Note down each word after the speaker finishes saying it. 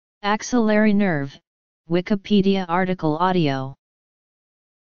Axillary nerve, Wikipedia article audio.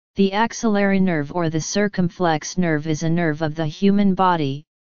 The axillary nerve or the circumflex nerve is a nerve of the human body,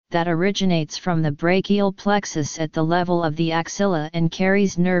 that originates from the brachial plexus at the level of the axilla and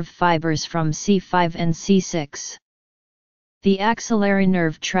carries nerve fibers from C5 and C6. The axillary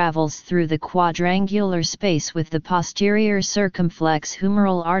nerve travels through the quadrangular space with the posterior circumflex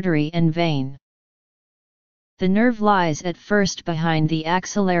humeral artery and vein. The nerve lies at first behind the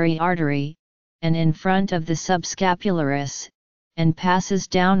axillary artery, and in front of the subscapularis, and passes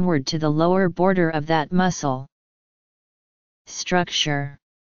downward to the lower border of that muscle. Structure.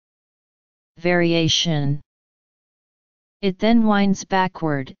 Variation. It then winds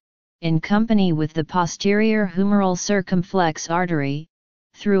backward, in company with the posterior humeral circumflex artery,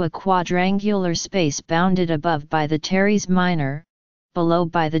 through a quadrangular space bounded above by the teres minor, below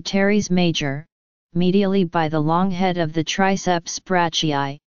by the teres major, medially by the long head of the triceps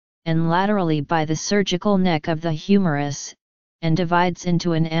brachii, and laterally by the surgical neck of the humerus, and divides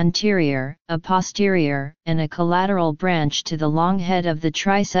into an anterior, a posterior, and a collateral branch to the long head of the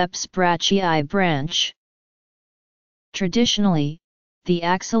triceps brachii branch. Traditionally, the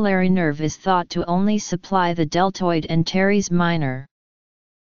axillary nerve is thought to only supply the deltoid and teres minor.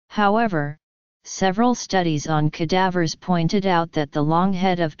 However, several studies on cadavers pointed out that the long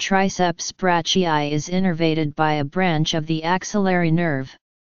head of triceps brachii is innervated by a branch of the axillary nerve.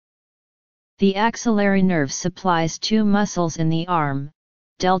 The axillary nerve supplies two muscles in the arm,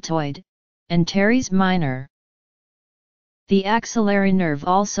 deltoid, and teres minor. The axillary nerve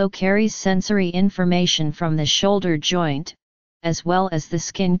also carries sensory information from the shoulder joint, as well as the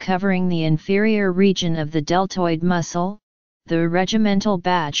skin covering the inferior region of the deltoid muscle, the regimental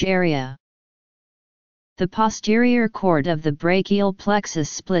badge area. The posterior cord of the brachial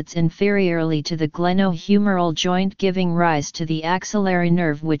plexus splits inferiorly to the glenohumeral joint, giving rise to the axillary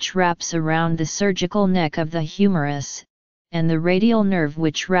nerve, which wraps around the surgical neck of the humerus, and the radial nerve,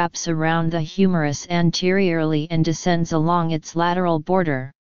 which wraps around the humerus anteriorly and descends along its lateral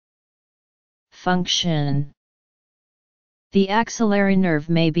border. Function. The axillary nerve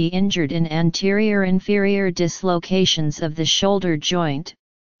may be injured in anterior-inferior dislocations of the shoulder joint,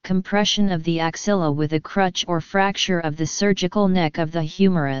 compression of the axilla with a crutch, or fracture of the surgical neck of the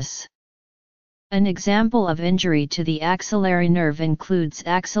humerus. An example of injury to the axillary nerve includes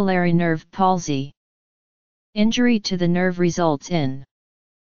axillary nerve palsy. Injury to the nerve results in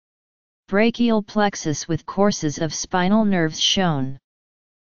brachial plexus with courses of spinal nerves shown.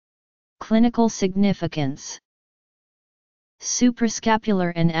 Clinical significance.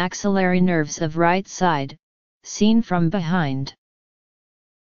 Suprascapular and axillary nerves of right side, seen from behind.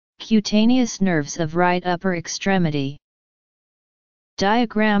 Cutaneous nerves of right upper extremity.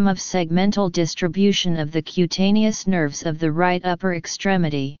 Diagram of segmental distribution of the cutaneous nerves of the right upper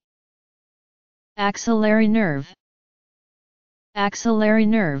extremity. Axillary nerve. Axillary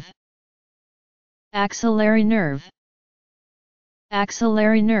nerve. Axillary nerve.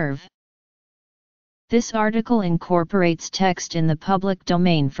 Axillary nerve. This article incorporates text in the public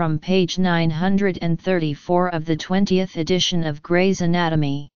domain from page 934 of the 20th edition of Gray's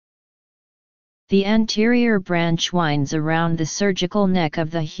Anatomy. The anterior branch winds around the surgical neck of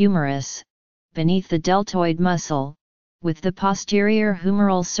the humerus, beneath the deltoid muscle, with the posterior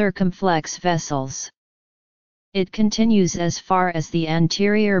humeral circumflex vessels. It continues as far as the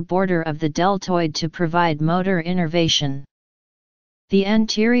anterior border of the deltoid to provide motor innervation. The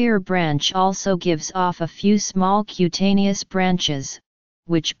anterior branch also gives off a few small cutaneous branches,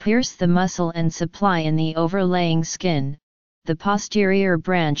 which pierce the muscle and supply in the overlaying skin. The posterior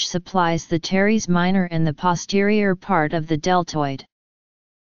branch supplies the teres minor and the posterior part of the deltoid.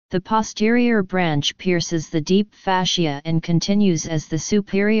 The posterior branch pierces the deep fascia and continues as the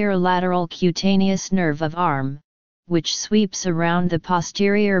superior lateral cutaneous nerve of arm, which sweeps around the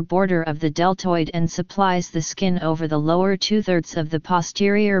posterior border of the deltoid and supplies the skin over the lower two-thirds of the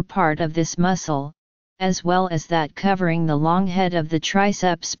posterior part of this muscle, as well as that covering the long head of the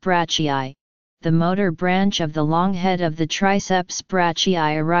triceps brachii. The motor branch of the long head of the triceps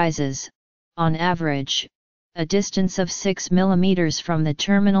brachii arises, on average, a distance of 6 mm from the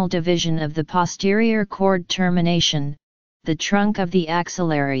terminal division of the posterior cord termination, the trunk of the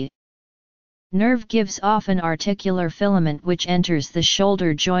axillary nerve gives off an articular filament which enters the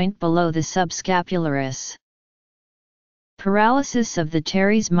shoulder joint below the subscapularis. Paralysis of the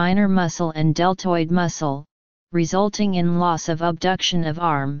teres minor muscle and deltoid muscle, resulting in loss of abduction of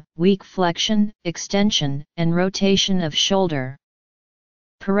arm, weak flexion, extension, and rotation of shoulder.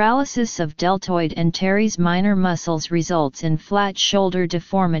 Paralysis of deltoid and teres minor muscles results in flat shoulder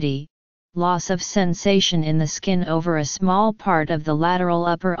deformity, loss of sensation in the skin over a small part of the lateral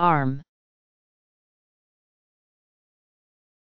upper arm.